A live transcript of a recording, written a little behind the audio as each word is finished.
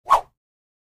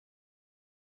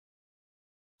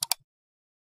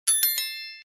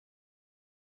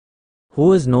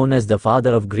Who is known as the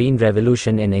father of Green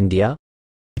Revolution in India?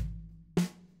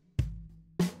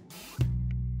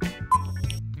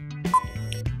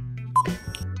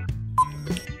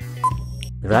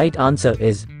 Right answer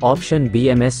is option B,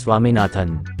 M.S.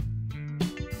 Swaminathan.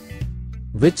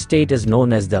 Which state is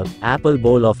known as the Apple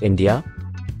Bowl of India?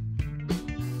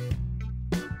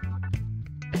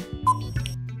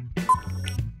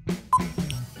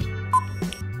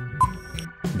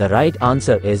 The right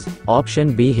answer is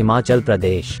option B, Himachal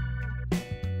Pradesh.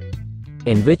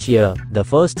 In which year the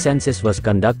first census was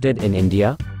conducted in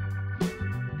India?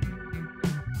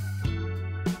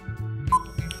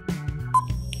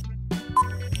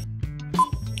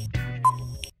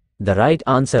 The right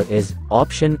answer is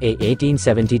option A,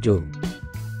 1872.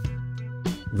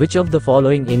 Which of the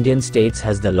following Indian states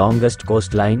has the longest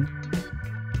coastline?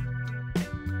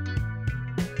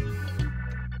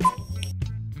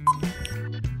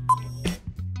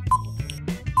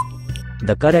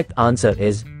 The correct answer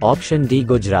is option D,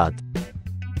 Gujarat.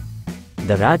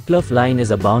 The Radcliffe line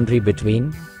is a boundary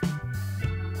between.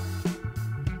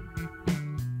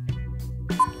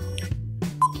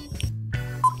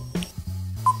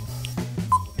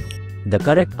 The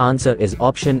correct answer is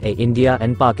option A, India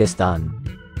and Pakistan.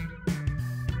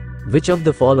 Which of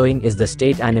the following is the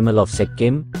state animal of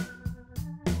Sikkim?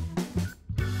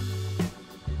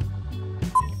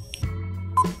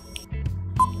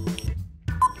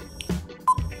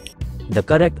 The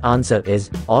correct answer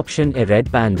is option A, red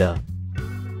panda.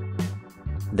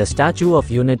 The Statue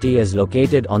of Unity is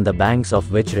located on the banks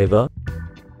of which river?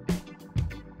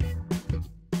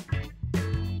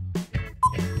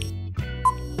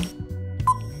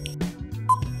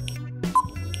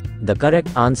 The correct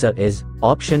answer is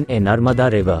option A,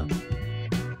 Narmada River.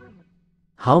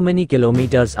 How many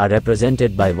kilometers are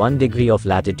represented by 1 degree of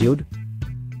latitude?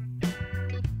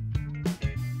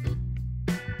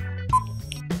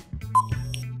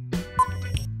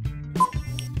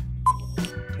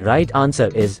 Right answer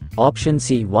is option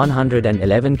C,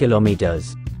 111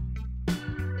 kilometers.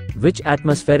 Which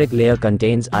atmospheric layer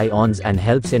contains ions and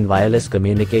helps in wireless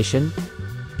communication?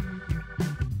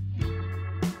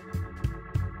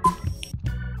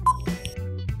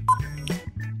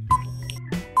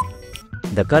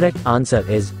 The correct answer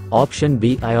is option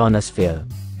B, ionosphere.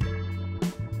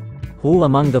 Who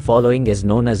among the following is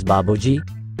known as Babuji?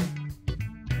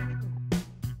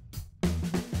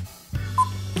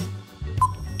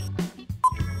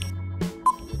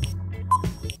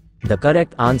 The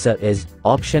correct answer is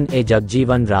option A,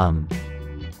 Jagjeevan Ram.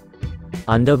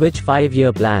 Under which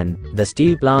 5-year plan, the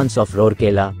steel plants of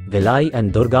Rourkela, Bhilai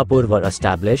and Durgapur were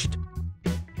established?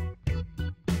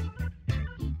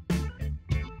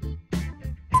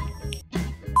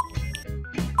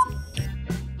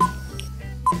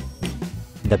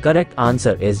 The correct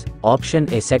answer is option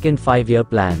A, second 5-year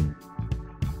plan.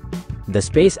 The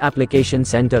Space Application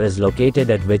Center is located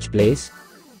at which place?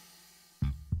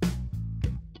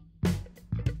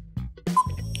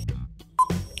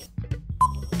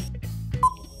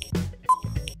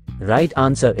 Right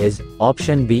answer is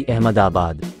option B,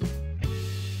 Ahmedabad.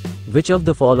 Which of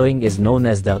the following is known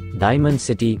as the Diamond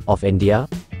City of India?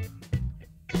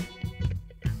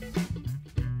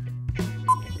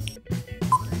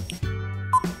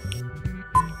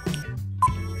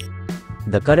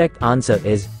 The correct answer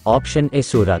is option A,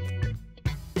 Surat.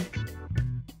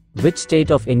 Which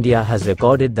state of India has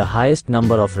recorded the highest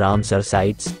number of Ramsar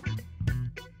sites?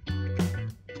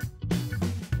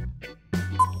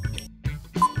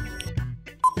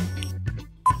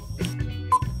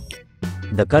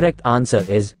 The correct answer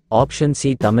is option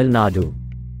C, Tamil Nadu.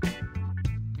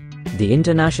 The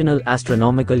International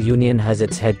Astronomical Union has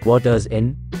its headquarters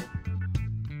in?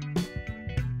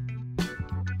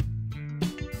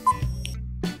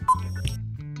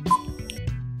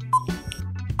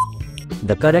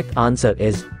 The correct answer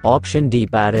is option D,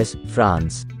 Paris,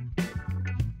 France.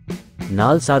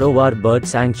 Nal Sarovar Bird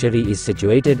Sanctuary is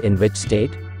situated in which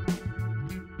state?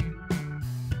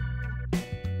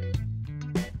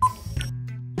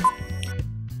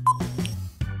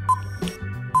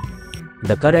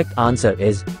 The correct answer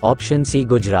is option C,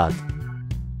 Gujarat.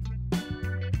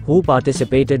 Who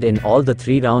participated in all the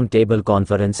 3 round table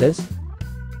conferences?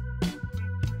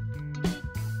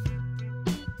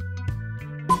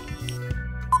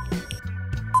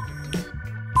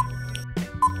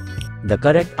 The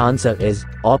correct answer is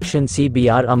option C,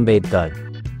 B.R. Ambedkar.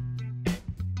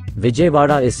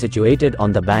 Vijayawada is situated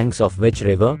on the banks of which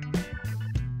river?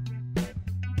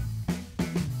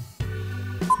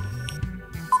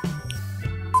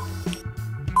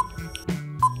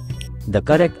 The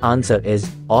correct answer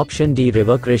is option D,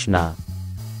 River Krishna.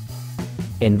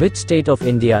 In which state of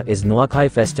India is Nuakhai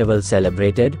festival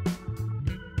celebrated?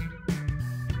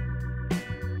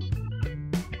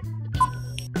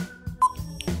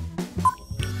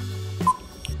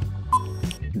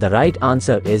 The right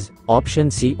answer is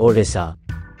option C, Orissa.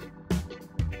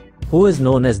 Who is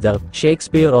known as the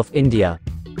Shakespeare of India?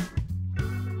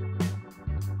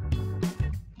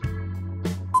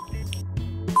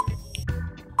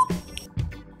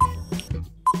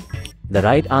 The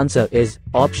right answer is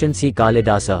option C,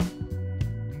 Kalidasa.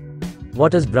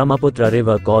 What is Brahmaputra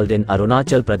river called in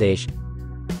Arunachal Pradesh?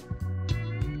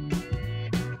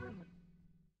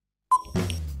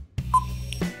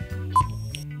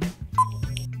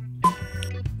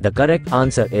 The correct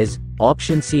answer is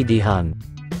option C, Dihang.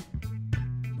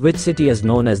 Which city is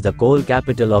known as the coal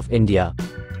capital of India?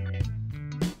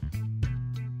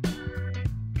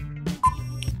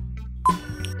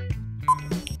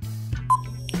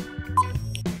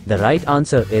 The right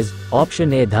answer is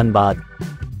option A, Dhanbad.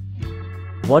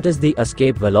 What is the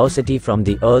escape velocity from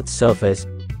the Earth's surface?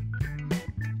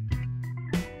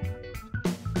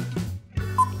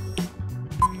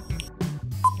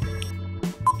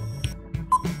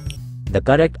 The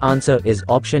correct answer is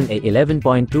option A,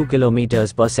 11.2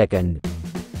 kilometers per second.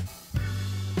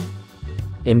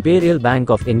 Imperial Bank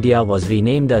of India was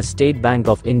renamed as State Bank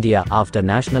of India after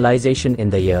nationalization in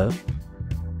the year.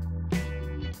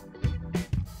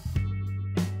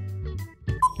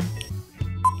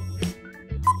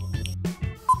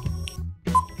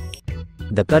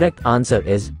 The correct answer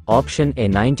is option A,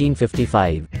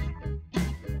 1955.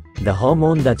 The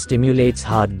hormone that stimulates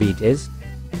heartbeat is?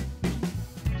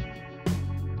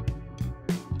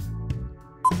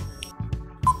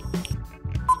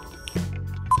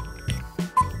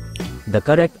 The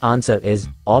correct answer is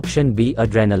option B,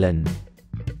 adrenaline.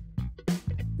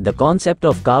 The concept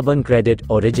of carbon credit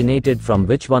originated from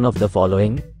which one of the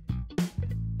following?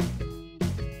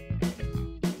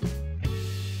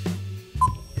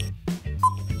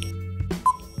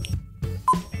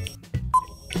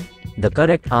 The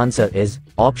correct answer is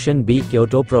option B,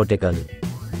 Kyoto Protocol.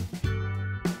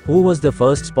 Who was the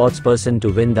first sportsperson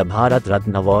to win the Bharat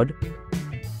Ratna Award?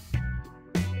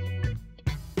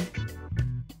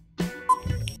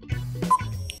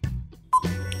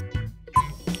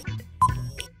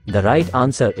 The right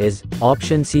answer is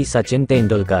option C, Sachin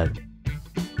Tendulkar.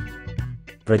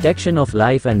 Protection of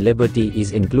life and liberty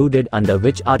is included under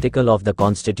which article of the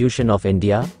Constitution of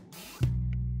India?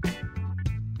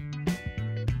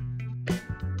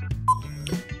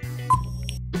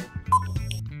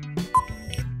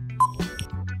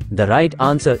 The right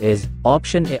answer is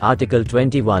option A, Article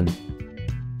 21.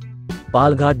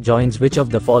 Palghat joins which of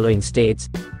the following states?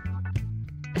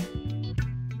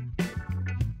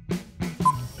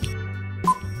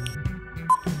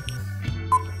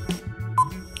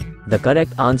 The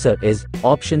correct answer is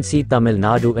option C, Tamil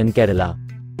Nadu and Kerala.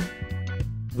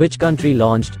 Which country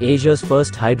launched Asia's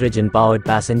first hydrogen-powered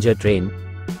passenger train?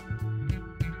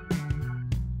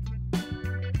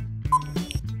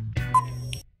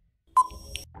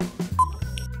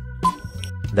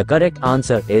 The correct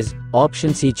answer is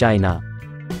option C, China.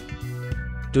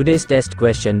 Today's test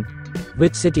question: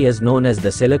 which city is known as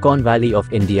the Silicon Valley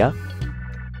of India?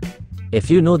 If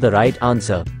you know the right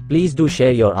answer, please do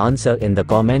share your answer in the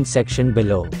comment section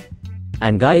below.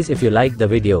 And guys, if you liked the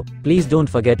video, please don't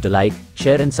forget to like,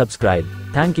 share and subscribe.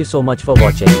 Thank you so much for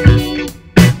watching.